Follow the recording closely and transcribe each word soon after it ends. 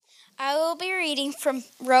reading from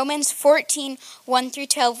Romans 14, 1 through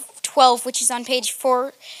 12, which is on page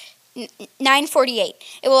 948.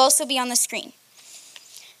 It will also be on the screen.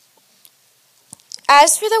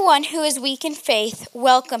 As for the one who is weak in faith,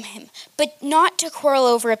 welcome him, but not to quarrel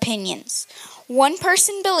over opinions. One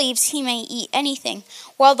person believes he may eat anything,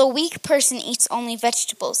 while the weak person eats only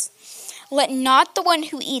vegetables. Let not the one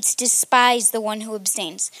who eats despise the one who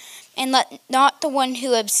abstains, and let not the one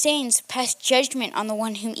who abstains pass judgment on the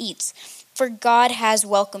one who eats, for God has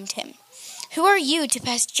welcomed him. Who are you to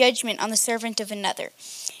pass judgment on the servant of another?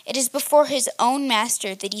 It is before his own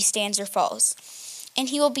master that he stands or falls, and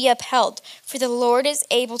he will be upheld, for the Lord is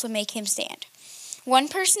able to make him stand. One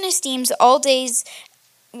person esteems one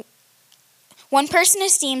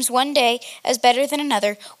day as better than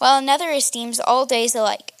another, while another esteems all days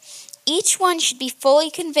alike. Each one should be fully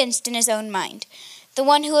convinced in his own mind. The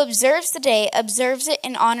one who observes the day observes it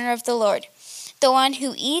in honor of the Lord. The one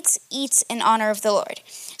who eats, eats in honor of the Lord,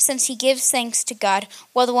 since he gives thanks to God,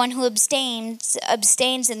 while the one who abstains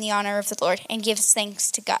in the honor of the Lord and gives thanks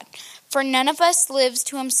to God. For none of us lives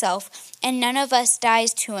to himself, and none of us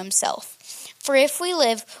dies to himself. For if we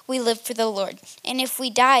live for the Lord, and if we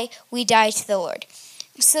die to the Lord.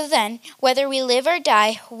 So then, whether we live or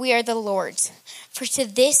die, we are the Lord's. For to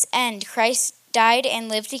this end Christ died and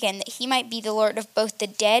lived again, that he might be the Lord of both the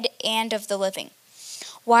dead and of the living.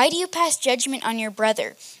 Why do you pass judgment on your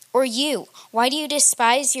brother? Or you, why do you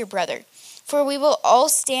despise your brother? For we will all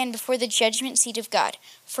stand before the judgment seat of God.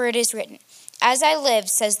 For it is written, As I live,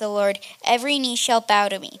 says the Lord, every knee shall bow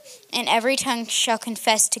to me, and every tongue shall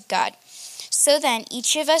confess to God. So then,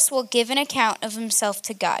 each of us will give an account of himself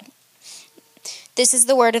to God. This is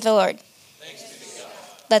the word of the Lord. Thanks be to God.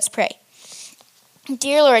 Let's pray.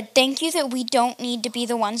 Dear Lord, thank you that we don't need to be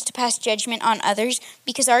the ones to pass judgment on others,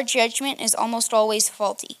 because our judgment is almost always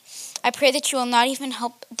faulty. I pray that you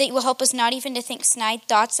will help us not even to think snide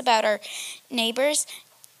thoughts about our neighbors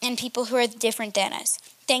and people who are different than us.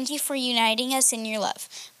 Thank you for uniting us in your love.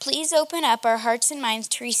 Please open up our hearts and minds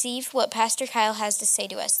to receive what Pastor Kyle has to say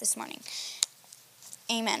to us this morning.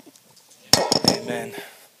 Amen. Amen.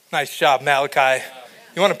 Nice job, Malachi.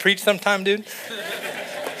 You want to preach sometime, dude?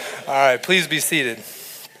 All right, please be seated.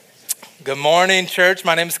 Good morning, church.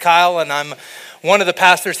 My name is Kyle, and I'm one of the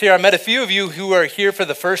pastors here. I met a few of you who are here for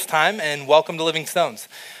the first time, and welcome to Living Stones.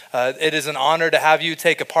 It is an honor to have you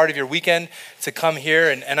take a part of your weekend to come here.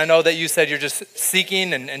 And I know that you said you're just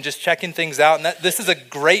seeking and just checking things out. And that this is a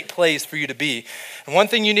great place for you to be. And one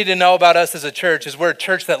thing you need to know about us as a church is we're a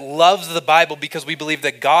church that loves the Bible because we believe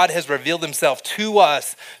that God has revealed himself to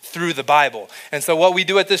us through the Bible. And so what we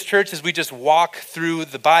do at this church is we just walk through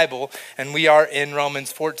the Bible. And we are in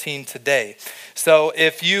Romans 14 today. So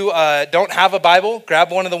if you don't have a Bible,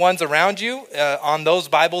 grab one of the ones around you. On those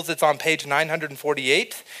Bibles, it's on page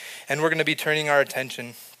 948. And we're going to be turning our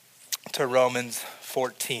attention to Romans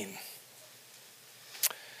 14.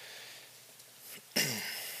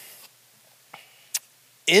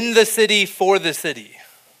 In the city, for the city.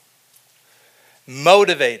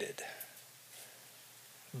 Motivated.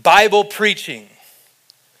 Bible preaching.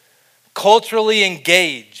 Culturally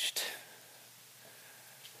engaged.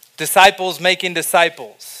 Disciples making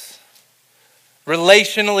disciples.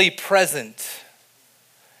 Relationally present.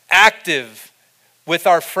 Active with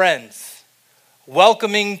our friends,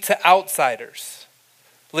 welcoming to outsiders,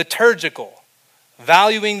 liturgical,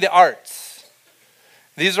 valuing the arts.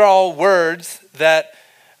 These are all words that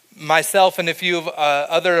myself and a few of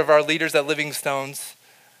other of our leaders at Living Stones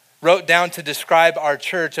wrote down to describe our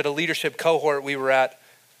church at a leadership cohort we were at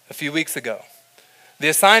a few weeks ago. The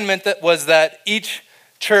assignment was that each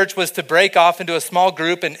church was to break off into a small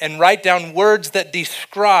group and write down words that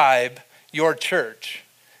describe your church.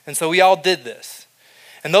 And so we all did this.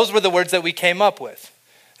 And those were the words that we came up with.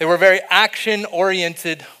 They were very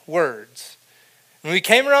action-oriented words. When we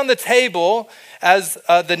came around the table, as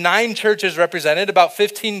the 9 churches represented, about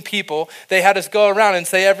 15 people, they had us go around and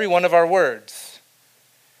say every one of our words.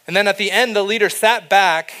 And then at the end, the leader sat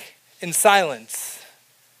back in silence.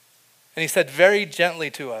 And he said very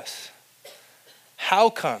gently to us,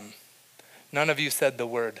 "How come none of you said the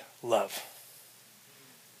word love?"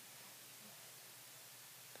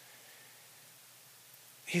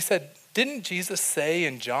 He said, didn't Jesus say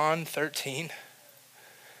in John 13,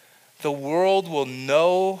 "The world will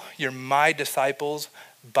know you're my disciples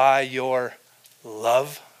by your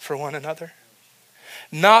love for one another"?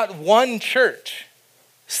 Not one church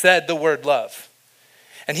said the word love.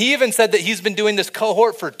 And he even said that he's been doing this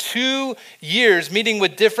cohort for 2 years, meeting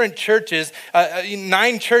with different churches,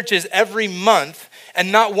 9 churches every month,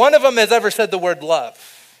 and not one of them has ever said the word love.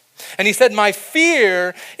 And he said, my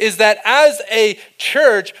fear is that as a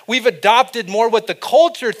church, we've adopted more what the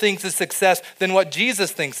culture thinks is success than what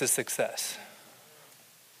Jesus thinks is success.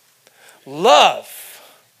 Love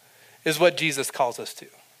is what Jesus calls us to.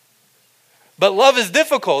 But love is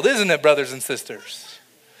difficult, isn't it, brothers and sisters?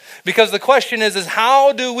 Because the question is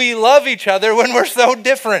how do we love each other when we're so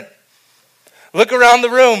different? Look around the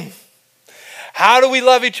room. How do we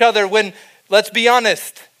love each other when, let's be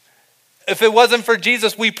honest, if it wasn't for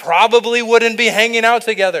Jesus, we probably wouldn't be hanging out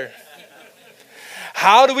together.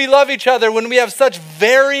 How do we love each other when we have such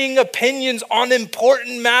varying opinions on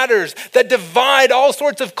important matters that divide all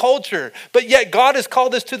sorts of culture? But yet God has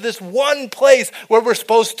called us to this one place where we're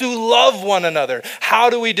supposed to love one another. How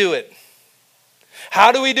do we do it?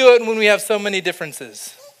 How do we do it when we have so many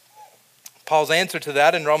differences? Paul's answer to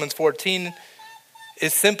that in Romans 14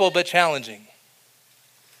 is simple but challenging.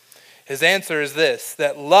 His answer is this,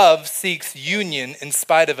 that love seeks union in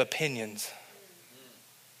spite of opinions.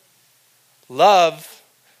 Love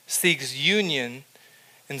seeks union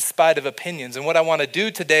in spite of opinions. And what I want to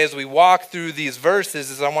do today as we walk through these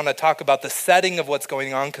verses is I want to talk about the setting of what's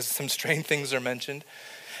going on because some strange things are mentioned.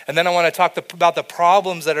 And then I want to talk about the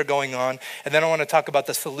problems that are going on. And then I want to talk about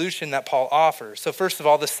the solution that Paul offers. So first of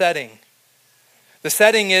all, the setting. The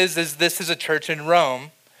setting is this is a church in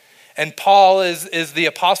Rome. And Paul is the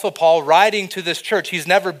Apostle Paul writing to this church. He's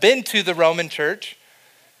never been to the Roman church,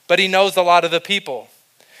 but he knows a lot of the people.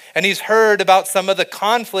 And he's heard about some of the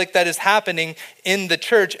conflict that is happening in the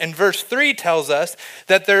church. And verse 3 tells us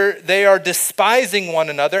that they are despising one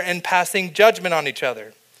another and passing judgment on each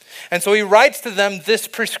other. And so he writes to them this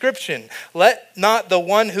prescription. Let not the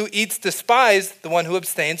one who eats despise the one who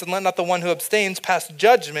abstains, and let not the one who abstains pass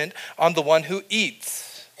judgment on the one who eats.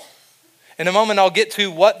 In a moment, I'll get to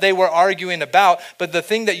what they were arguing about, but the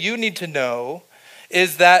thing that you need to know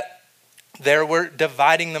is that they were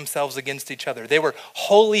dividing themselves against each other. They were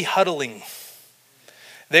holy huddling.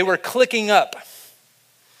 They were clicking up.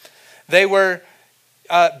 They were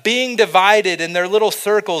being divided in their little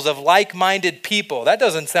circles of like-minded people. That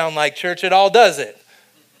doesn't sound like church at all, does it?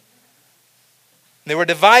 They were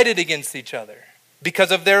divided against each other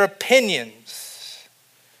because of their opinions.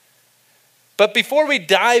 But before we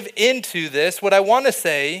dive into this, what I want to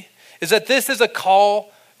say is that this is a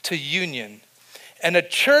call to union. And a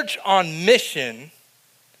church on mission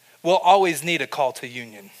will always need a call to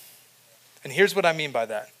union. And here's what I mean by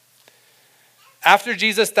that. After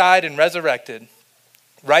Jesus died and resurrected,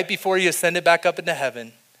 right before he ascended back up into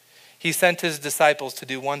heaven, he sent his disciples to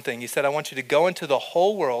do one thing. He said, I want you to go into the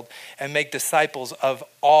whole world and make disciples of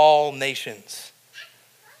all nations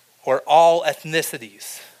or all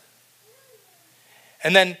ethnicities.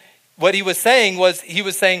 And then what he was saying that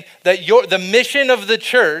the mission of the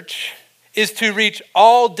church is to reach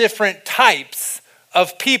all different types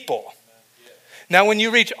of people. Now, when you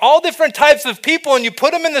reach all different types of people and you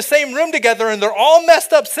put them in the same room together and they're all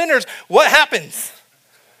messed up sinners, what happens?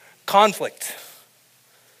 Conflict.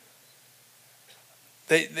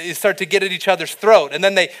 They start to get at each other's throat, and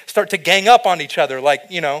then they start to gang up on each other like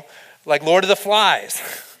Lord of the Flies.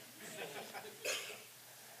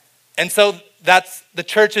 And so that's the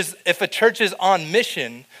churches. If a church is on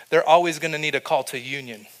mission, they're always going to need a call to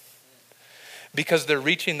union because they're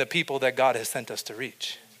reaching the people that God has sent us to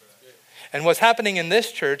reach. And what's happening in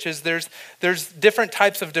this church is there's different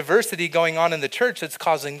types of diversity going on in the church that's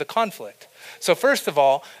causing the conflict. So first of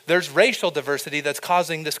all, there's racial diversity that's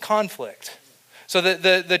causing this conflict. So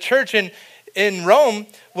the church in Rome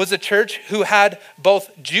was a church who had both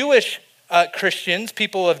Jewish Christians,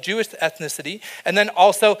 people of Jewish ethnicity, and then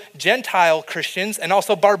also Gentile Christians and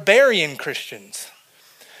also barbarian Christians.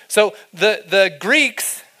 So the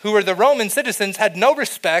Greeks, who were the Roman citizens, had no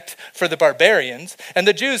respect for the barbarians, and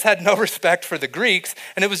the Jews had no respect for the Greeks,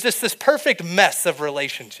 and it was just this perfect mess of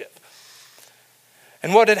relationship.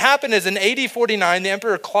 And what had happened is in AD 49, the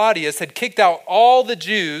Emperor Claudius had kicked out all the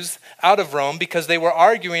Jews out of Rome because they were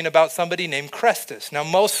arguing about somebody named Christus. Now,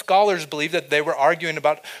 most scholars believe that they were arguing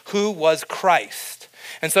about who was Christ.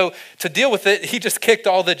 And so to deal with it, he just kicked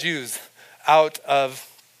all the Jews out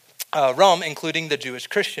of Rome, including the Jewish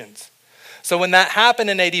Christians. So when that happened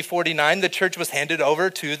in AD 49, the church was handed over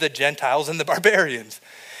to the Gentiles and the barbarians.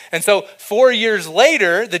 And so 4 years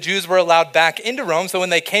later, the Jews were allowed back into Rome. So when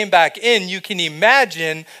they came back in, you can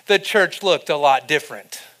imagine the church looked a lot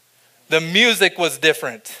different. The music was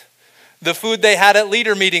different. The food they had at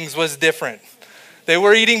leader meetings was different. They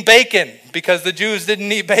were eating bacon because the Jews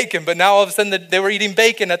didn't eat bacon, but now all of a sudden they were eating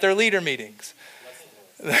bacon at their leader meetings.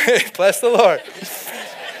 Bless the Lord.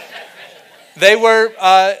 They were,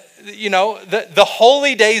 the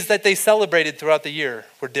holy days that they celebrated throughout the year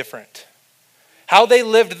were different. How they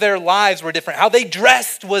lived their lives were different. How they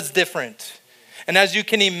dressed was different. And as you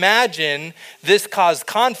can imagine, this caused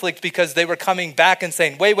conflict because they were coming back and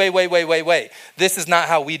saying, wait. This is not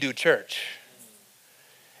how we do church.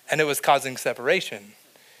 And it was causing separation.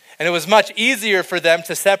 And it was much easier for them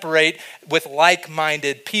to separate with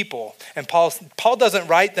like-minded people. And Paul doesn't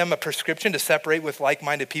write them a prescription to separate with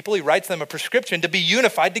like-minded people. He writes them a prescription to be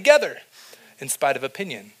unified together in spite of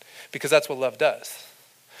opinion, because that's what love does.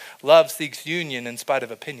 Love seeks union in spite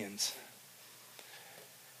of opinions.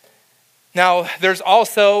 Now, there's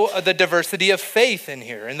also the diversity of faith in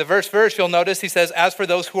here. In the verse, you'll notice he says, as for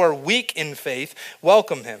those who are weak in faith,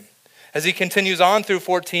 welcome him. As he continues on through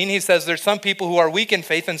 14, he says there's some people who are weak in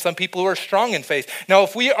faith and some people who are strong in faith. Now,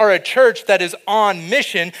 if we are a church that is on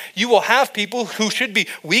mission, you will have people who should be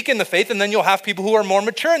weak in the faith, and then you'll have people who are more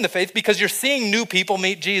mature in the faith because you're seeing new people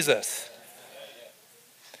meet Jesus.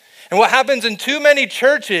 And what happens in too many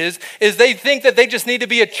churches is they think that they just need to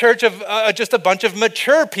be a church of just a bunch of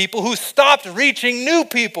mature people who stopped reaching new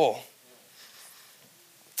people.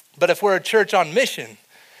 But if we're a church on mission,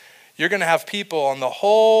 you're going to have people on the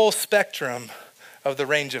whole spectrum of the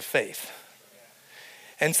range of faith.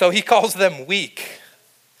 And so he calls them weak.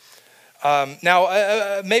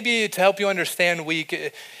 Now, maybe to help you understand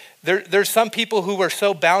weak, there's some people who were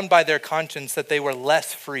so bound by their conscience that they were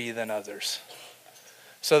less free than others.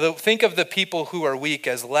 So think of the people who are weak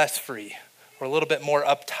as less free, or a little bit more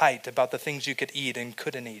uptight about the things you could eat and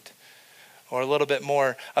couldn't eat, or a little bit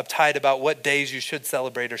more uptight about what days you should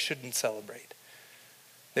celebrate or shouldn't celebrate.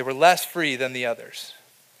 They were less free than the others.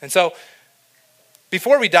 And so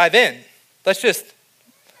before we dive in, let's just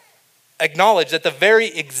acknowledge that the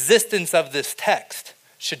very existence of this text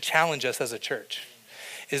should challenge us as a church.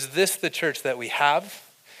 Is this the church that we have?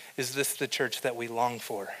 Is this the church that we long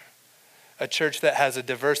for? A church that has a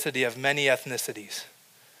diversity of many ethnicities.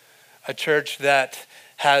 A church that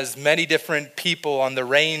has many different people on the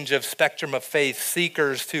range of spectrum of faith,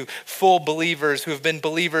 seekers to full believers who have been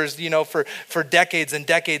believers, for decades and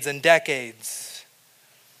decades and decades.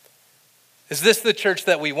 Is this the church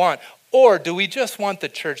that we want? Or do we just want the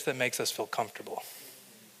church that makes us feel comfortable?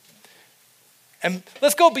 And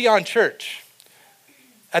let's go beyond church.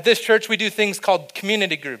 At this church, we do things called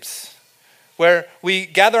community groups, where we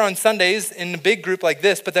gather on Sundays in a big group like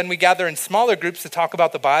this, but then we gather in smaller groups to talk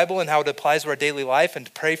about the Bible and how it applies to our daily life and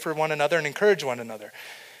to pray for one another and encourage one another.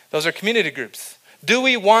 Those are community groups. Do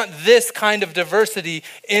we want this kind of diversity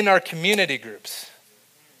in our community groups?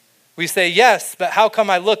 We say yes, but how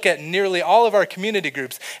come I look at nearly all of our community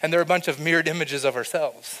groups and they're a bunch of mirrored images of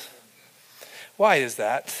ourselves? Why is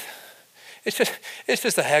that? It's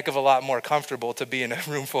just a heck of a lot more comfortable to be in a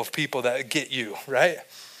room full of people that get you, right?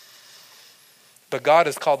 But God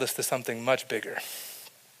has called us to something much bigger,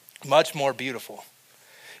 much more beautiful.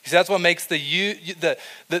 You see, that's what makes the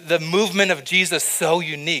movement of Jesus so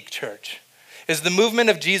unique, church. Is the movement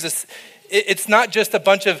of Jesus, it's not just a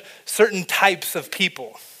bunch of certain types of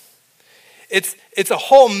people. It's a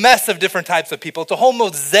whole mess of different types of people. It's a whole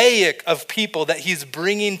mosaic of people that he's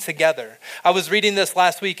bringing together. I was reading this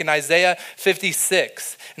last week in Isaiah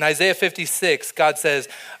 56. In Isaiah 56, God says,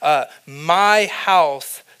 my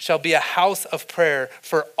house shall be a house of prayer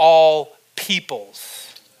for all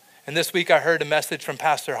peoples. And this week I heard a message from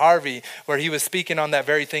Pastor Harvey where he was speaking on that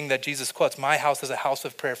very thing that Jesus quotes, my house is a house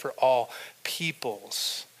of prayer for all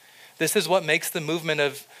peoples. This is what makes the movement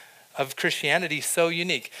of Christianity so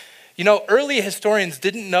unique. Early historians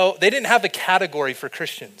didn't have a category for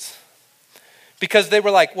Christians because they were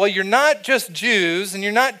like, well, you're not just Jews and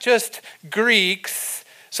you're not just Greeks.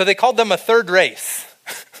 So they called them a third race.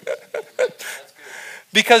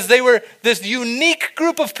 Because they were this unique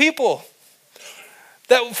group of people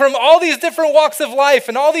that from all these different walks of life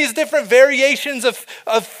and all these different variations of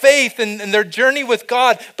faith and their journey with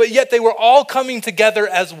God, but yet they were all coming together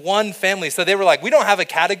as one family. So they were like, we don't have a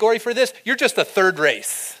category for this. You're just a third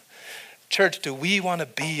race. Church, do we want to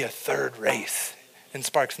be a third race in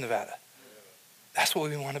Sparks, Nevada? That's what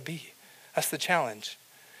we want to be. That's the challenge.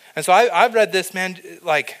 And so I've read this, man,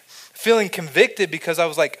 like feeling convicted because I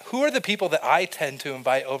was like, who are the people that I tend to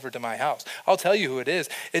invite over to my house? I'll tell you who it is.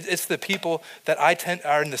 It's the people that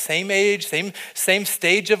are in the same age, same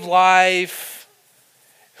stage of life,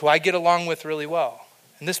 who I get along with really well.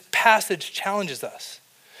 And this passage challenges us.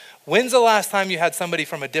 When's the last time you had somebody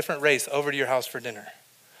from a different race over to your house for dinner?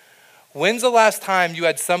 When's the last time you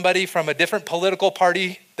had somebody from a different political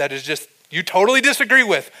party that is just, you totally disagree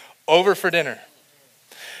with, over for dinner?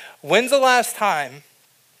 When's the last time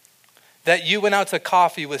that you went out to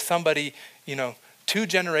coffee with somebody, 2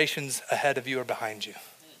 generations ahead of you or behind you?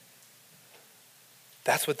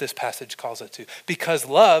 That's what this passage calls us to. Because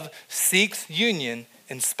love seeks union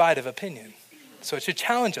in spite of opinion. So it should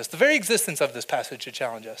challenge us. The very existence of this passage should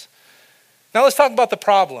challenge us. Now let's talk about the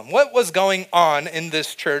problem. What was going on in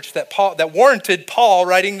this church that warranted Paul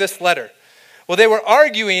writing this letter? Well, they were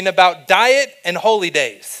arguing about diet and holy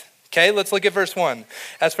days. Okay, let's look at verse 1.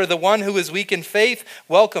 As for the one who is weak in faith,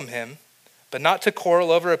 welcome him, but not to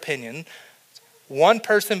quarrel over opinion. One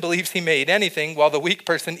person believes he may eat anything, while the weak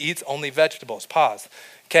person eats only vegetables. Pause.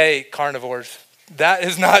 Okay, carnivores. That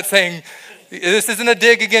is not saying, this isn't a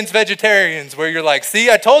dig against vegetarians where you're like, see,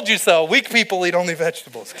 I told you so. Weak people eat only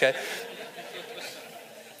vegetables, okay?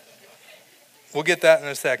 We'll get that in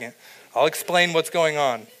a second. I'll explain what's going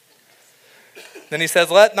on. Then he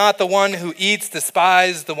says, let not the one who eats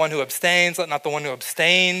despise the one who abstains. Let not the one who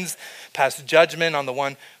abstains pass judgment on the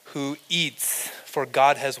one who eats, for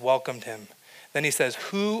God has welcomed him. Then he says,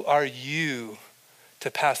 who are you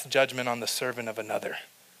to pass judgment on the servant of another?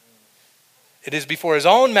 It is before his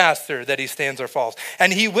own master that he stands or falls,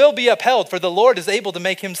 and he will be upheld, for the Lord is able to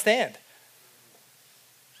make him stand.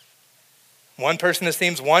 One person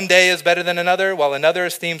esteems one day as better than another, while another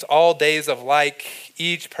esteems all days alike.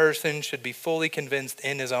 Each person should be fully convinced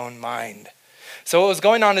in his own mind. So what was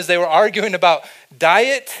going on is they were arguing about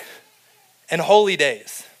diet and holy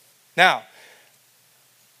days. Now,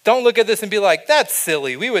 don't look at this and be like, that's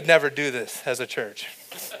silly. We would never do this as a church.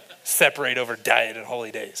 Separate over diet and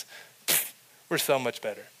holy days. We're so much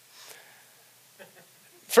better.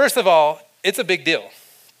 First of all, it's a big deal.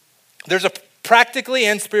 There's a practically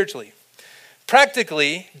and spiritually.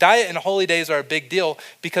 Practically, diet and holy days are a big deal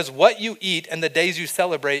because what you eat and the days you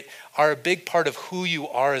celebrate are a big part of who you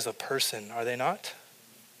are as a person, are they not?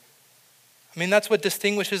 I mean, that's what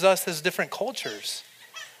distinguishes us as different cultures.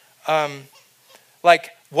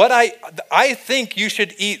 Like, what I think you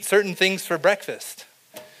should eat certain things for breakfast.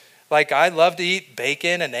 Like, I love to eat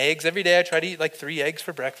bacon and eggs. Every day I try to eat like 3 eggs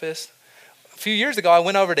for breakfast. A few years ago, I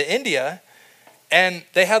went over to India and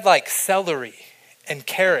they had like celery and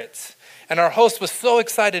carrots. And our host was so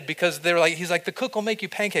excited because they were like, he's like, the cook will make you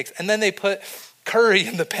pancakes. And then they put curry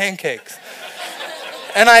in the pancakes.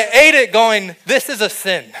 And I ate it going, this is a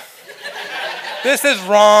sin. This is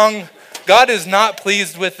wrong. God is not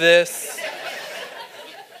pleased with this.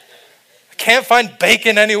 I can't find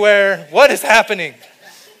bacon anywhere. What is happening?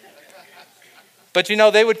 But you know,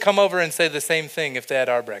 they would come over and say the same thing if they had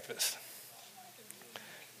our breakfast.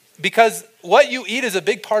 Because what you eat is a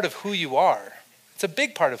big part of who you are. It's a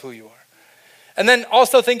big part of who you are. And then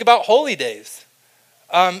also think about holy days.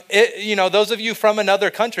 Those of you from another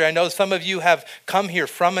country, I know some of you have come here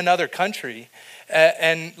from another country.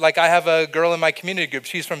 And like I have a girl in my community group,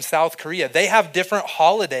 she's from South Korea. They have different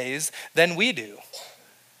holidays than we do.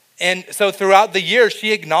 And so throughout the year,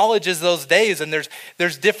 she acknowledges those days and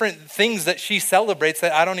there's different things that she celebrates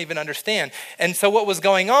that I don't even understand. And so what was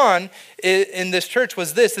going on in this church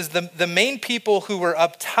was the main people who were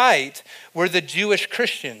uptight were the Jewish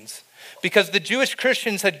Christians. Because the Jewish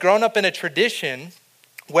Christians had grown up in a tradition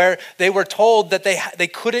where they were told that they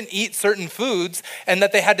couldn't eat certain foods and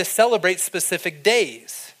that they had to celebrate specific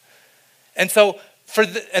days. And so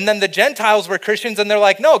and then the Gentiles were Christians and they're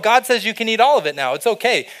like, no, God says you can eat all of it now. It's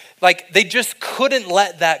okay. Like they just couldn't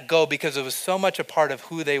let that go because it was so much a part of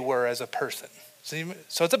who they were as a person.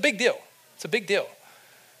 So it's a big deal. It's a big deal.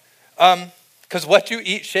 Because what you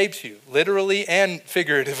eat shapes you, literally and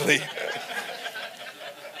figuratively.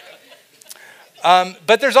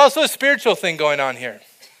 But there's also a spiritual thing going on here.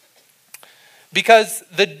 Because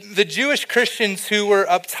the Jewish Christians who were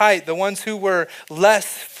uptight, the ones who were less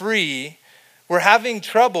free, were having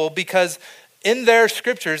trouble because in their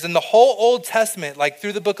scriptures, in the whole Old Testament, like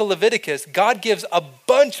through the book of Leviticus, God gives a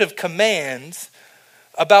bunch of commands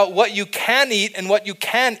about what you can eat and what you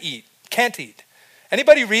can't eat.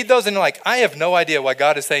 Anybody read those and they're like, I have no idea why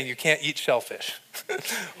God is saying you can't eat shellfish.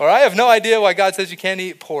 Or I have no idea why God says you can't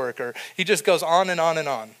eat pork. Or he just goes on and on and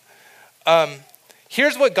on.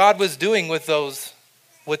 Here's what God was doing with those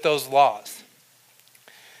laws.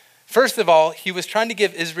 First of all, he was trying to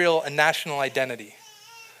give Israel a national identity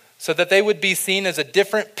so that they would be seen as a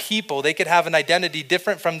different people. They could have an identity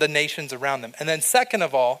different from the nations around them. And then second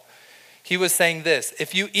of all, he was saying this: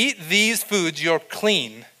 if you eat these foods, you're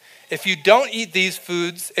clean. If you don't eat these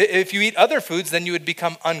foods, if you eat other foods, then you would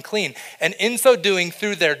become unclean. And in so doing,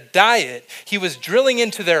 through their diet, he was drilling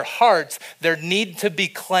into their hearts their need to be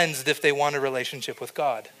cleansed if they want a relationship with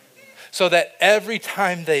God. So that every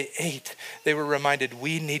time they ate, they were reminded,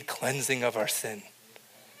 we need cleansing of our sin.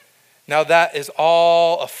 Now that is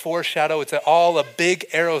all a foreshadow. It's all a big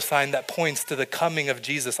arrow sign that points to the coming of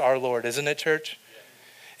Jesus, our Lord. Isn't it, church?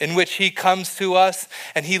 in which he comes to us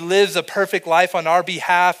and he lives a perfect life on our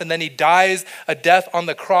behalf, and then he dies a death on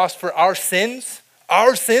the cross for our sins.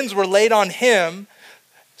 Our sins were laid on him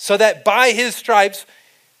so that by his stripes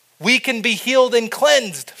we can be healed and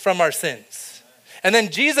cleansed from our sins. And then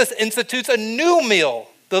Jesus institutes a new meal,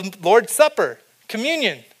 the Lord's Supper,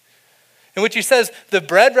 communion, in which he says, the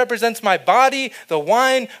bread represents my body, the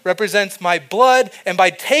wine represents my blood, and by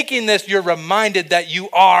taking this, you're reminded that you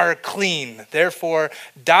are clean. Therefore,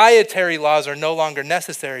 dietary laws are no longer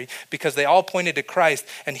necessary because they all pointed to Christ,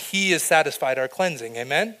 and he has satisfied our cleansing.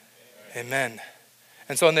 Amen? Amen.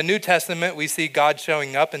 And so in the New Testament, we see God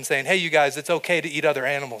showing up and saying, hey, you guys, it's okay to eat other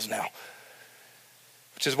animals now.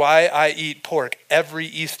 Which is why I eat pork every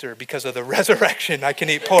Easter, because of the resurrection, I can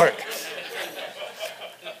eat pork.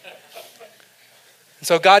 And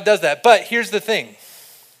so God does that. But here's the thing.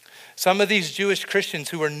 Some of these Jewish Christians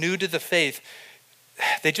who were new to the faith,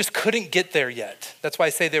 they just couldn't get there yet. That's why I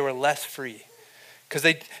say they were less free. Because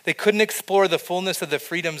they couldn't explore the fullness of the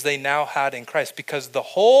freedoms they now had in Christ. Because the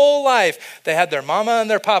whole life, they had their mama and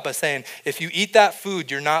their papa saying, if you eat that food,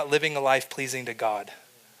 you're not living a life pleasing to God.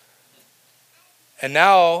 And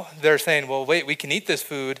now they're saying, well, wait, we can eat this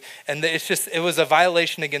food. And it was a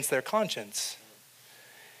violation against their conscience.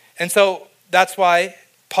 And so that's why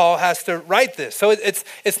Paul has to write this. So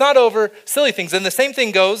it's not over silly things. And the same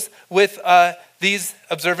thing goes with these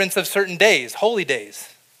observance of certain days, holy days.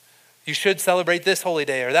 You should celebrate this holy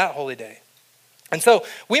day or that holy day. And so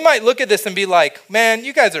we might look at this and be like, man,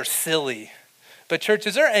 you guys are silly. But church,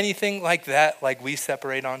 is there anything like that like we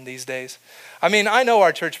separate on these days? I mean, I know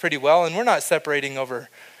our church pretty well, and we're not separating over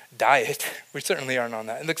diet. We certainly aren't on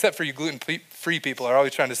that. And except for you gluten-free people are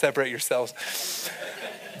always trying to separate yourselves.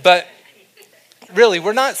 But really,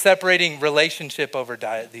 we're not separating relationship over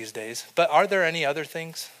diet these days. But are there any other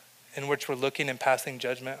things in which we're looking and passing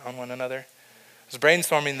judgment on one another? I was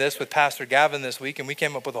brainstorming this with Pastor Gavin this week, and we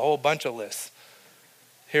came up with a whole bunch of lists.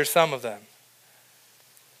 Here's some of them.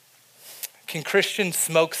 Can Christians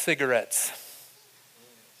smoke cigarettes?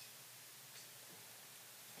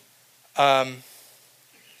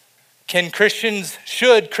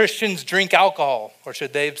 Should Christians drink alcohol, or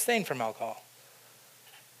should they abstain from alcohol?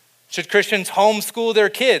 Should Christians homeschool their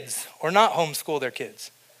kids or not homeschool their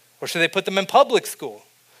kids? Or should they put them in public school?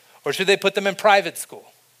 Or should they put them in private school?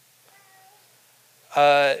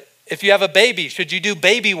 If you have a baby, should you do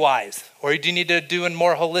baby-wise? Or do you need to do a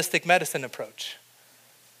more holistic medicine approach?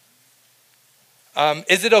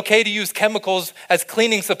 Is it okay to use chemicals as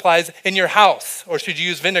cleaning supplies in your house? Or should you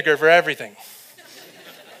use vinegar for everything?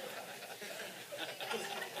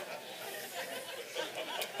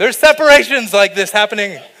 There's separations like this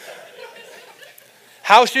happening.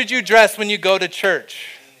 How should you dress when you go to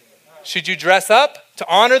church? Should you dress up to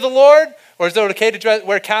honor the Lord? Or is it okay to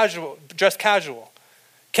dress casual?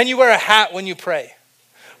 Can you wear a hat when you pray?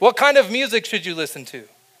 What kind of music should you listen to?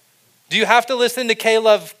 Do you have to listen to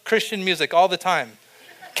K-Love Christian music all the time?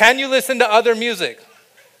 Can you listen to other music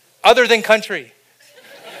other than country?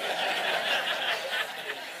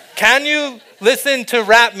 Can you listen to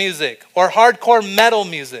rap music or hardcore metal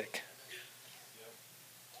music?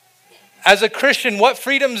 As a Christian, what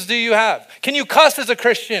freedoms do you have? Can you cuss as a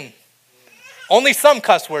Christian? Only some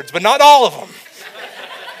cuss words, but not all of them.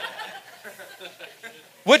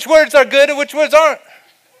 Which words are good and which words aren't?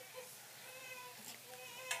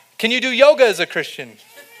 Can you do yoga as a Christian?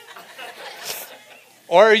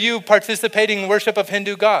 Or are you participating in worship of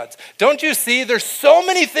Hindu gods? Don't you see there's so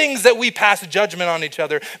many things that we pass judgment on each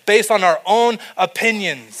other based on our own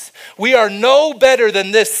opinions. We are no better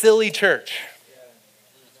than this silly church.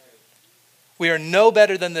 We are no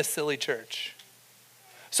better than this silly church.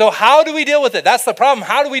 So how do we deal with it? That's the problem.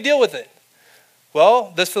 How do we deal with it?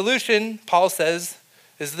 Well, the solution, Paul says,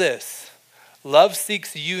 is this. Love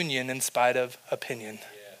seeks union in spite of opinion.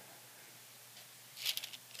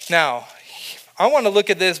 Now, I want to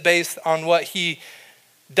look at this based on what he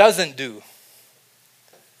doesn't do.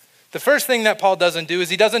 The first thing that Paul doesn't do is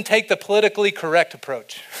he doesn't take the politically correct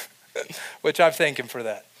approach, which I thank him for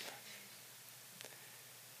that.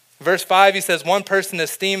 Verse 5, he says, one person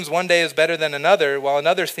esteems one day as better than another, while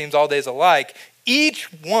another esteems all days alike. Each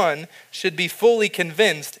one should be fully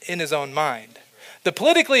convinced in his own mind. The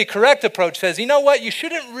politically correct approach says, you know what? You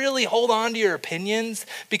shouldn't really hold on to your opinions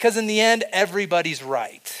because in the end, everybody's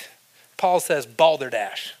right. Paul says,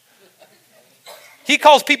 balderdash. He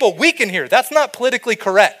calls people weak in here. That's not politically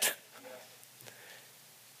correct.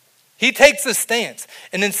 He takes a stance.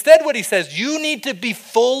 And instead what he says, you need to be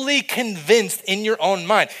fully convinced in your own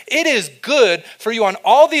mind. It is good for you on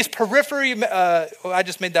all these I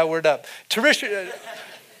just made that word up.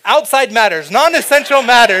 Outside matters, non-essential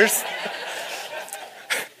matters.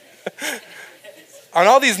 On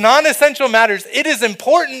all these non-essential matters, it is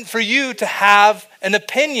important for you to have an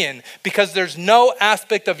opinion because there's no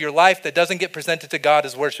aspect of your life that doesn't get presented to God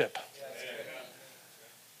as worship.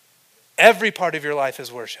 Every part of your life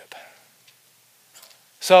is worship.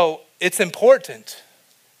 So it's important.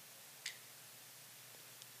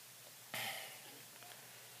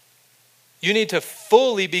 You need to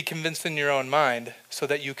fully be convinced in your own mind so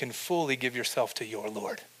that you can fully give yourself to your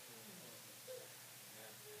Lord.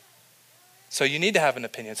 So you need to have an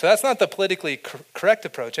opinion. So that's not the politically correct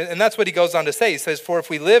approach. And that's what he goes on to say. He says, for if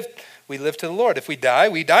we live to the Lord. If we die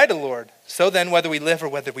to the Lord. So then whether we live or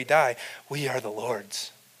whether we die, we are the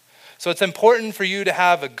Lord's. So it's important for you to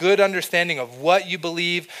have a good understanding of what you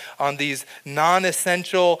believe on these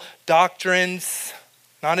non-essential doctrines,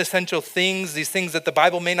 non-essential things, these things that the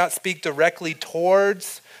Bible may not speak directly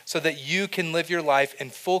towards, so that you can live your life in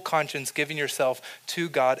full conscience, giving yourself to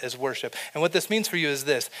God as worship. And what this means for you is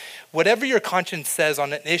this. Whatever your conscience says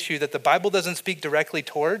on an issue that the Bible doesn't speak directly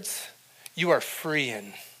towards, you are free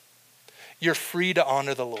in. You're free to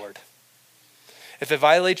honor the Lord. If it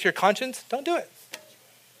violates your conscience, don't do it.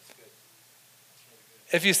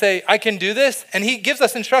 If you say, I can do this, and he gives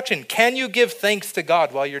us instruction, can you give thanks to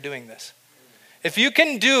God while you're doing this? If you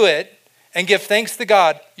can do it and give thanks to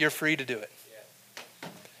God, you're free to do it.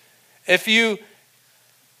 If you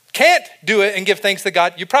can't do it and give thanks to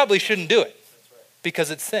God, you probably shouldn't do it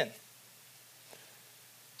because it's sin.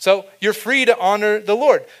 So you're free to honor the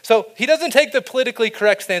Lord. So he doesn't take the politically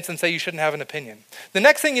correct stance and say you shouldn't have an opinion. The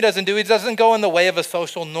next thing he doesn't do, he doesn't go in the way of a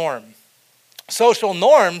social norm. Social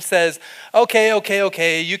norm says,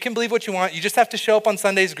 okay, you can believe what you want. You just have to show up on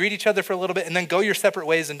Sundays, greet each other for a little bit, and then go your separate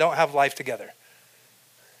ways and don't have life together.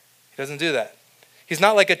 He doesn't do that. He's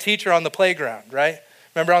not like a teacher on the playground, right?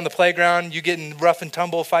 Remember on the playground, you get in rough and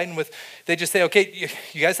tumble fighting with, they just say, okay,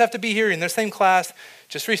 you guys have to be here in the same class.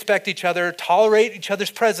 Just respect each other, tolerate each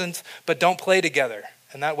other's presence, but don't play together.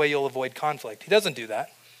 And that way you'll avoid conflict. He doesn't do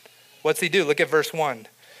that. What's he do? Look at verse 1.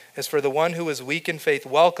 As for the one who is weak in faith,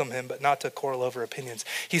 welcome him, but not to quarrel over opinions.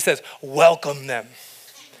 He says, welcome them.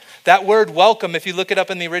 That word welcome, if you look it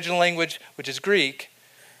up in the original language, which is Greek,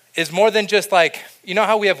 is more than just like, you know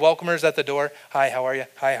how we have welcomers at the door? Hi, how are you?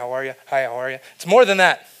 Hi, how are you? Hi, how are you? It's more than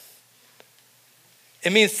that.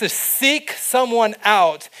 It means to seek someone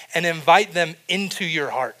out and invite them into your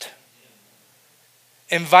heart.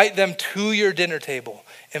 Invite them to your dinner table.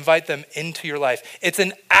 Invite them into your life. It's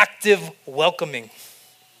an active welcoming.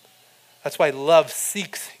 That's why love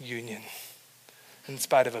seeks union in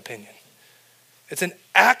spite of opinion. It's an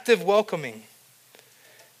active welcoming.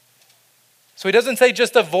 So he doesn't say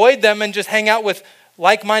just avoid them and just hang out with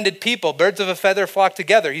like-minded people. Birds of a feather flock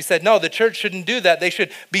together. He said, no, the church shouldn't do that. They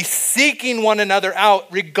should be seeking one another out,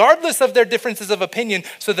 regardless of their differences of opinion,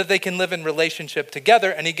 so that they can live in relationship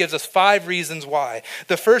together. And he gives us 5 reasons why.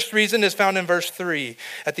 The first reason is found in verse 3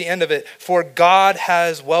 at the end of it. For God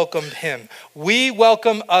has welcomed him. We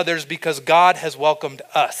welcome others because God has welcomed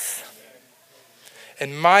us.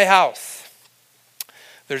 In my house,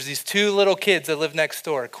 there's these 2 little kids that live next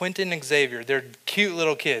door, Quentin and Xavier. They're cute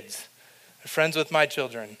little kids. They're friends with my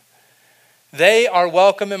children. They are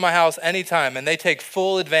welcome in my house anytime, and they take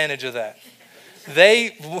full advantage of that.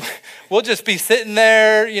 We'll just be sitting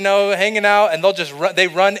there, hanging out, and they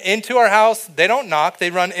run into our house. They don't knock. They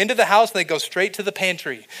run into the house, and they go straight to the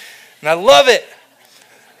pantry. And I love it.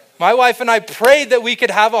 My wife and I prayed that we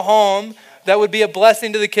could have a home that would be a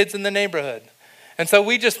blessing to the kids in the neighborhood. And so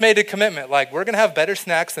we just made a commitment, like we're going to have better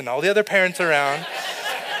snacks than all the other parents around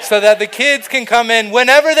so that the kids can come in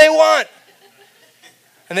whenever they want.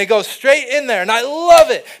 And they go straight in there, and I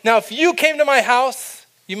love it. Now, if you came to my house,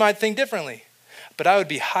 you might think differently. But I would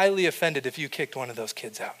be highly offended if you kicked one of those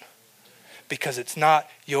kids out because it's not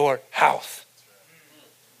your house.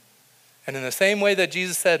 And in the same way that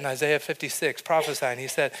Jesus said in Isaiah 56, prophesying, he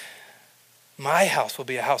said, my house will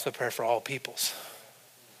be a house of prayer for all peoples.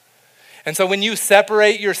 And so when you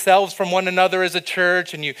separate yourselves from one another as a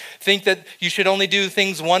church and you think that you should only do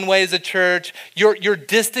things one way as a church, you're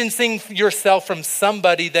distancing yourself from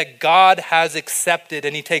somebody that God has accepted,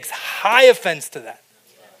 and he takes high offense to that.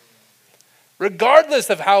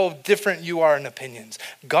 Regardless of how different you are in opinions,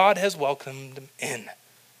 God has welcomed them in.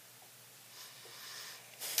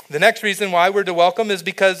 The next reason why we're to welcome is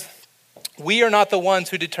because we are not the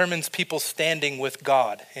ones who determines people's standing with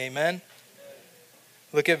God. Amen?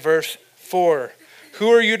 Look at verse 4. Who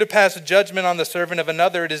are you to pass judgment on the servant of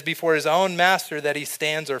another? It is before his own master that he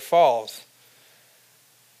stands or falls.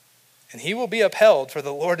 And he will be upheld, for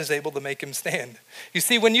the Lord is able to make him stand. You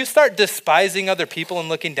see, when you start despising other people and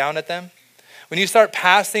looking down at them, when you start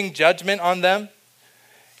passing judgment on them,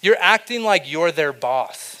 you're acting like you're their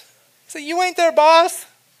boss. So you ain't their boss.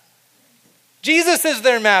 Jesus is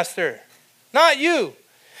their master, not you.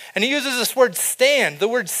 And he uses this word stand. The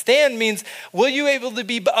word stand means, will you able to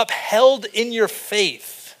be upheld in your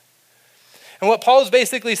faith? And what Paul is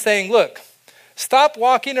basically saying, look, stop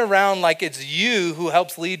walking around like it's you who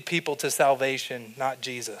helps lead people to salvation, not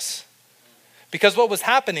Jesus. Because what was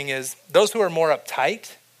happening is those who are more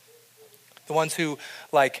uptight, the ones who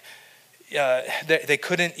they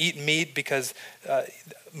couldn't eat meat because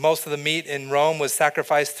most of the meat in Rome was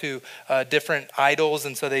sacrificed to different idols.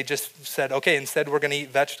 And so they just said, okay, instead we're going to eat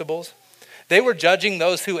vegetables. They were judging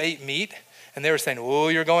those who ate meat. And they were saying, oh,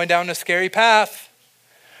 you're going down a scary path.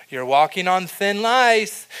 You're walking on thin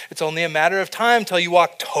ice. It's only a matter of time till you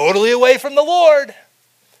walk totally away from the Lord.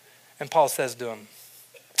 And Paul says to him,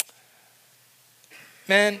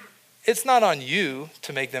 man, it's not on you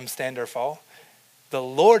to make them stand or fall. The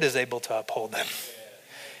Lord is able to uphold them.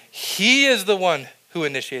 He is the one who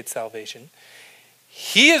initiates salvation.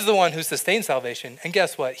 He is the one who sustains salvation. And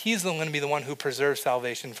guess what? He's going to be the one who preserves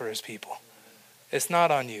salvation for his people. It's not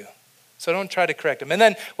on you. So don't try to correct him. And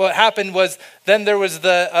then what happened was, then there was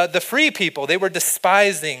the free people. They were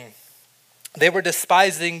despising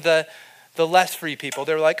the less free people.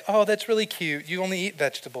 They were like, oh, that's really cute. You only eat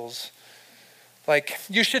vegetables. Like,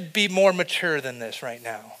 you should be more mature than this right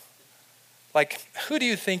now. Like, who do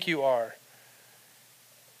you think you are?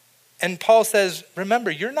 And Paul says,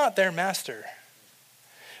 remember, you're not their master.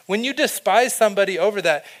 When you despise somebody over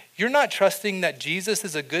that, you're not trusting that Jesus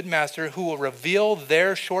is a good master who will reveal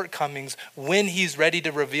their shortcomings when he's ready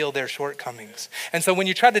to reveal their shortcomings. And so when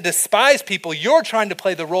you try to despise people, you're trying to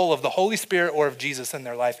play the role of the Holy Spirit or of Jesus in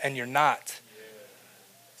their life, and you're not.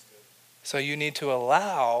 So you need to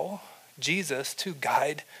allow Jesus to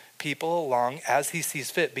guide people along as he sees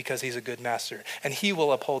fit because he's a good master, and he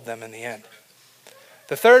will uphold them in the end.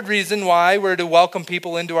 The third reason why we're to welcome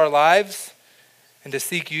people into our lives and to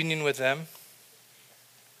seek union with them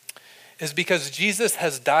is because Jesus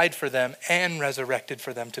has died for them and resurrected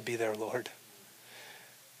for them to be their Lord.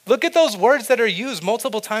 Look at those words that are used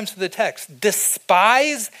multiple times in the text.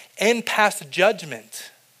 Despise and pass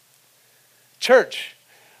judgment. Church,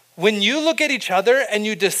 when you look at each other and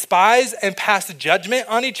you despise and pass judgment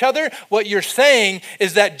on each other, what you're saying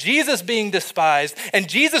is that Jesus being despised and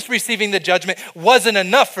Jesus receiving the judgment wasn't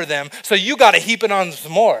enough for them, so you got to heap it on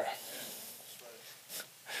some more.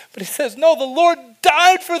 But he says, no, the Lord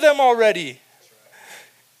died for them already.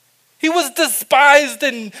 He was despised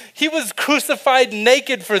and he was crucified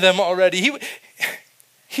naked for them already.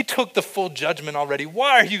 He took the full judgment already.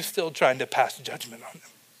 Why are you still trying to pass judgment on them?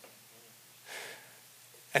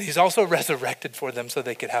 And he's also resurrected for them so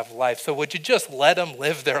they could have life. So would you just let them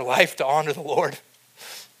live their life to honor the Lord?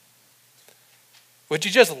 Would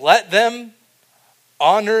you just let them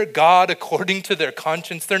honor God according to their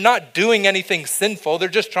conscience? They're not doing anything sinful. They're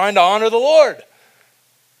just trying to honor the Lord.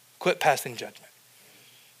 Quit passing judgment.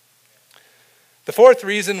 The fourth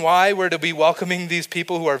reason why we're to be welcoming these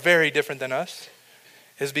people who are very different than us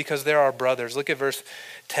is because they're our brothers. Look at verse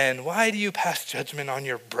 10. Why do you pass judgment on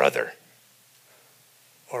your brother?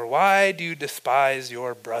 Or why do you despise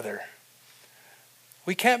your brother?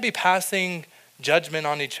 We can't be passing judgment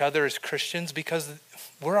on each other as Christians because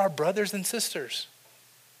we're our brothers and sisters.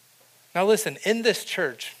 Now listen, in this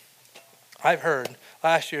church, I've heard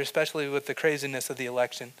last year, especially with the craziness of the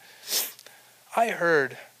election, I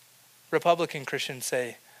heard Republican Christians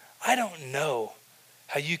say, I don't know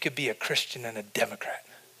how you could be a Christian and a Democrat.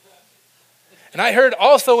 And I heard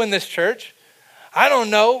also in this church, I don't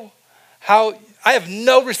know how, I have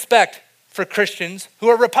no respect for Christians who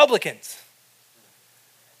are Republicans.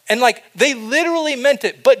 And they literally meant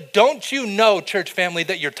it. But don't you know, church family,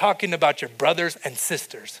 that you're talking about your brothers and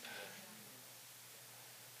sisters?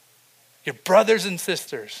 Your brothers and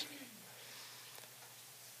sisters.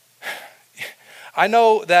 I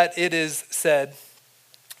know that it is said,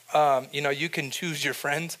 you can choose your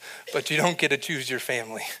friends, but you don't get to choose your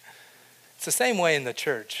family. It's the same way in the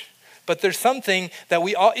church. But there's something that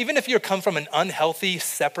we all, even if you come from an unhealthy,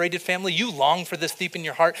 separated family, you long for this deep in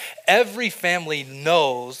your heart. Every family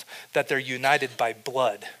knows that they're united by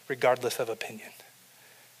blood, regardless of opinion.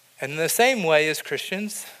 And in the same way as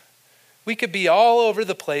Christians, we could be all over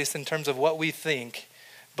the place in terms of what we think,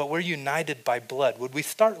 but we're united by blood. Would we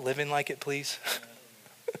start living like it, please?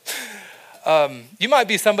 You might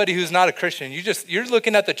be somebody who's not a Christian. You're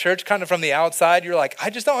looking at the church kind of from the outside. You're like, I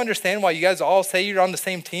just don't understand why you guys all say you're on the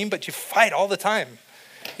same team, but you fight all the time.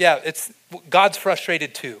 Yeah, God's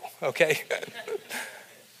frustrated too, okay?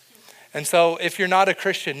 And so if you're not a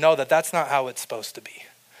Christian, know that that's not how it's supposed to be.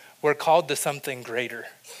 We're called to something greater.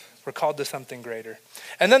 We're called to something greater.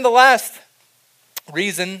 And then the last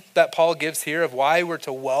reason that Paul gives here of why we're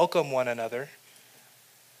to welcome one another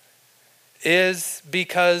is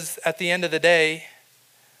because at the end of the day,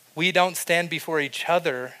 we don't stand before each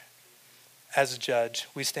other as a judge.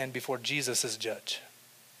 We stand before Jesus as judge.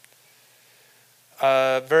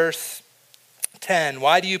 Verse 10,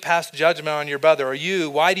 why do you pass judgment on your brother? Or you,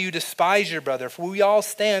 why do you despise your brother? For we all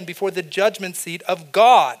stand before the judgment seat of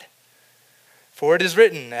God. For it is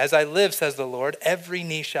written, as I live, says the Lord, every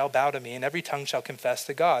knee shall bow to me and every tongue shall confess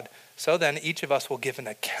to God. So then each of us will give an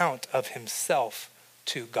account of himself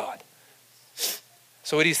to God.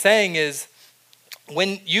 So what he's saying is,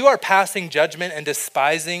 when you are passing judgment and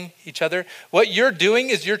despising each other, what you're doing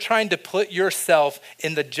is you're trying to put yourself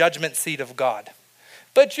in the judgment seat of God.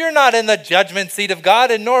 But you're not in the judgment seat of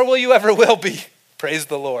God, and nor will you ever will be. Praise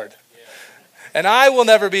the Lord. Yeah. And I will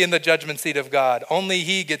never be in the judgment seat of God. Only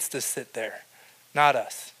he gets to sit there, not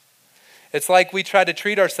us. It's like we try to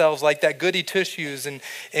treat ourselves like that goody two-shoes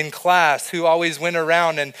in class who always went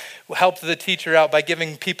around and helped the teacher out by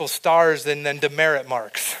giving people stars and then demerit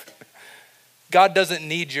marks. God doesn't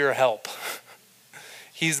need your help.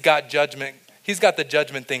 He's got judgment. He's got the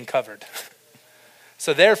judgment thing covered.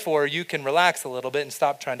 So therefore, you can relax a little bit and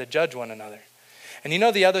stop trying to judge one another. And you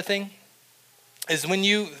know the other thing is when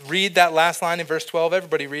you read that last line in verse 12,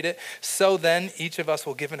 everybody read it. So then each of us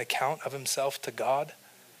will give an account of himself to God.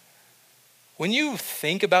 When you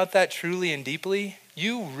think about that truly and deeply,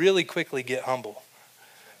 you really quickly get humble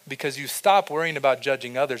because you stop worrying about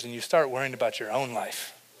judging others and you start worrying about your own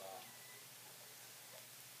life.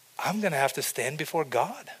 I'm going to have to stand before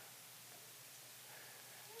God.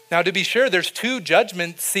 Now, to be sure, there's two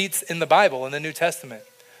judgment seats in the Bible, in the New Testament.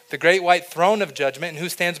 The great white throne of judgment, and who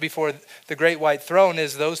stands before the great white throne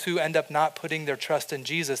is those who end up not putting their trust in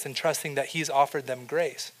Jesus and trusting that he's offered them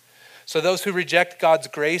grace. So those who reject God's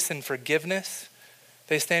grace and forgiveness,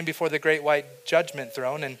 they stand before the great white judgment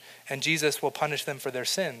throne, and Jesus will punish them for their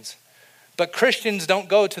sins. But Christians don't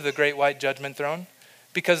go to the great white judgment throne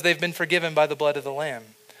because they've been forgiven by the blood of the Lamb.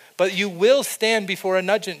 But you will stand before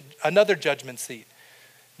another judgment seat.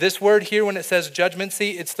 This word here, when it says judgment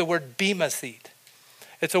seat, it's the word bema seat.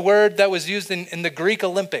 It's a word that was used in the Greek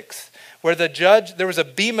Olympics, where there was a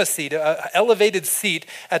bema seat, an elevated seat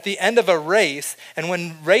at the end of a race. And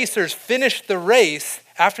when racers finished the race,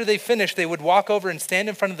 after they finished, they would walk over and stand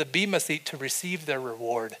in front of the bema seat to receive their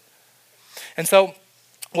reward. And so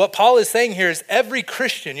what Paul is saying here is every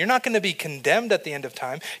Christian, you're not going to be condemned at the end of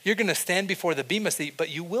time. You're going to stand before the bema seat, but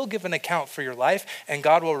you will give an account for your life, and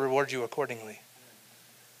God will reward you accordingly.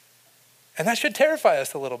 And that should terrify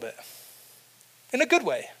us a little bit, in a good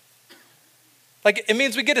way. Like, it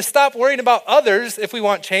means we get to stop worrying about others if we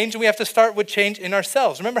want change, and we have to start with change in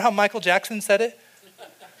ourselves. Remember how Michael Jackson said it?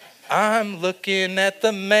 I'm looking at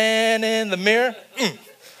the man in the mirror.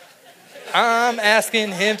 I'm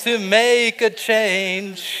asking him to make a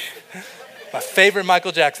change. My favorite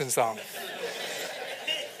Michael Jackson song.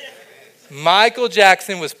 Michael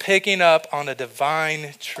Jackson was picking up on a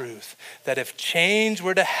divine truth that if change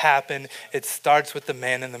were to happen, it starts with the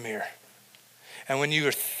man in the mirror. And when you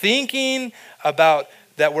are thinking about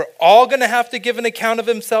that we're all going to have to give an account of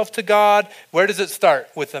himself to God, where does it start?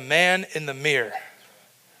 With the man in the mirror.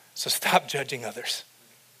 So stop judging others.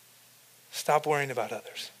 Stop worrying about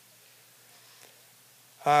others.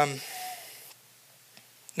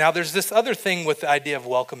 Now there's this other thing with the idea of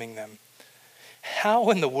welcoming them. How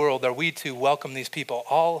in the world are we to welcome these people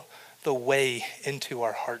all the way into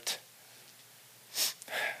our heart?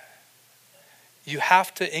 You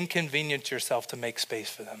have to inconvenience yourself to make space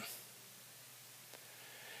for them.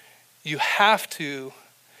 You have to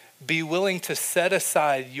be willing to set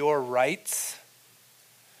aside your rights.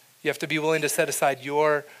 You have to be willing to set aside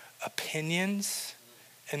your opinions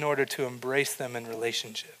in order to embrace them in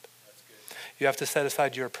relationship. You have to set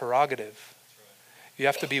aside your prerogative. You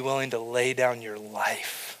have to be willing to lay down your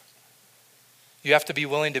life. You have to be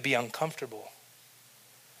willing to be uncomfortable.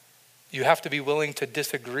 You have to be willing to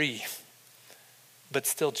disagree, but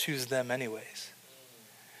still choose them anyways.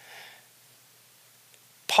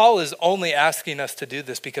 Paul is only asking us to do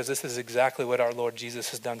this because this is exactly what our Lord Jesus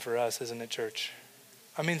has done for us, isn't it, church?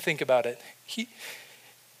 I mean, think about it. He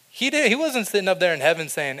wasn't sitting up there in heaven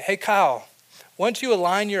saying, hey, Kyle, once you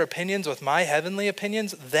align your opinions with my heavenly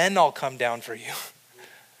opinions, then I'll come down for you.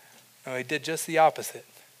 No, he did just the opposite.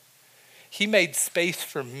 He made space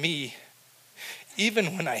for me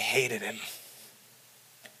even when I hated him.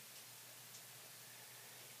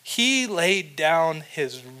 He laid down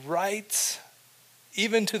his rights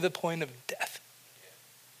even to the point of death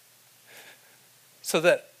so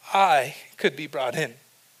that I could be brought in.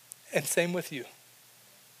 And same with you.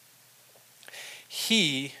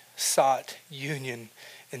 He sought union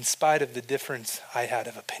in spite of the difference I had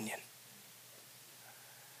of opinion.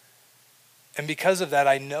 And because of that,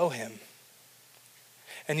 I know him.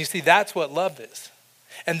 And you see, that's what love is.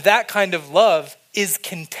 And that kind of love is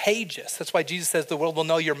contagious. That's why Jesus says the world will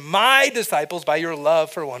know you're my disciples by your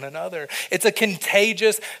love for one another. It's a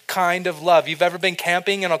contagious kind of love. You've ever been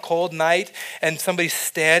camping on a cold night and somebody's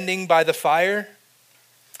standing by the fire?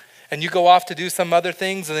 And you go off to do some other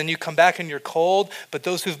things and then you come back and you're cold. But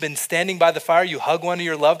those who've been standing by the fire, you hug one of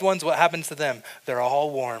your loved ones, what happens to them? They're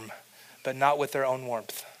all warm, but not with their own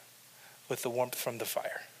warmth, with the warmth from the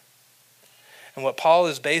fire. And what Paul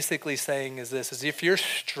is basically saying is this, is if you're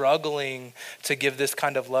struggling to give this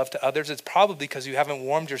kind of love to others, it's probably because you haven't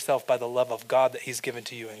warmed yourself by the love of God that he's given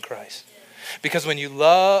to you in Christ. Because when you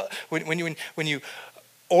love, when you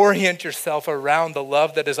orient yourself around the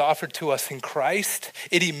love that is offered to us in Christ,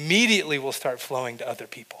 it immediately will start flowing to other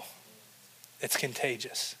people. It's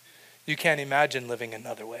contagious. You can't imagine living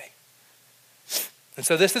another way. And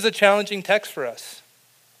so this is a challenging text for us.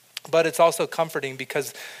 But it's also comforting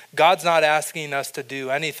because God's not asking us to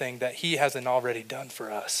do anything that he hasn't already done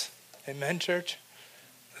for us. Amen, church?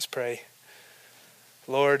 Let's pray.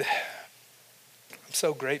 Lord, I'm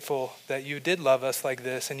so grateful that you did love us like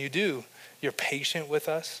this, and you do. You're patient with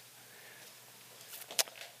us.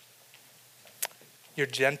 You're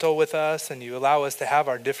gentle with us, and you allow us to have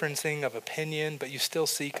our differencing of opinion, but you still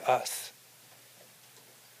seek us.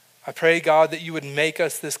 I pray, God, that you would make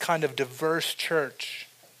us this kind of diverse church.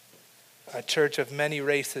 A church of many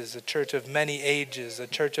races, a church of many ages, a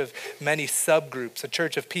church of many subgroups, a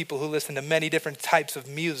church of people who listen to many different types of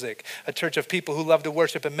music, a church of people who love to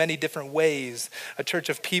worship in many different ways, a church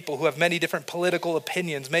of people who have many different political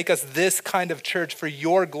opinions. Make us this kind of church for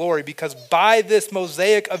your glory, because by this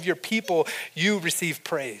mosaic of your people, you receive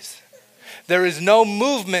praise. There is no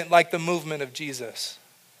movement like the movement of Jesus.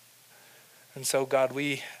 And so, God,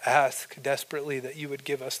 we ask desperately that you would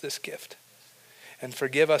give us this gift. And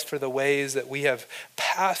forgive us for the ways that we have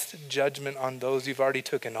passed judgment on those you've already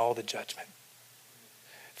taken all the judgment.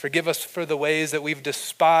 Forgive us for the ways that we've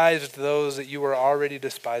despised those that you were already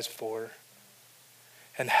despised for.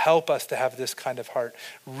 And help us to have this kind of heart.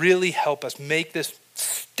 Really help us make this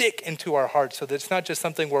stick into our hearts so that it's not just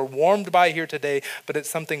something we're warmed by here today, but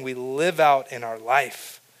it's something we live out in our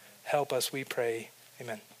life. Help us, we pray.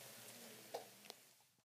 Amen.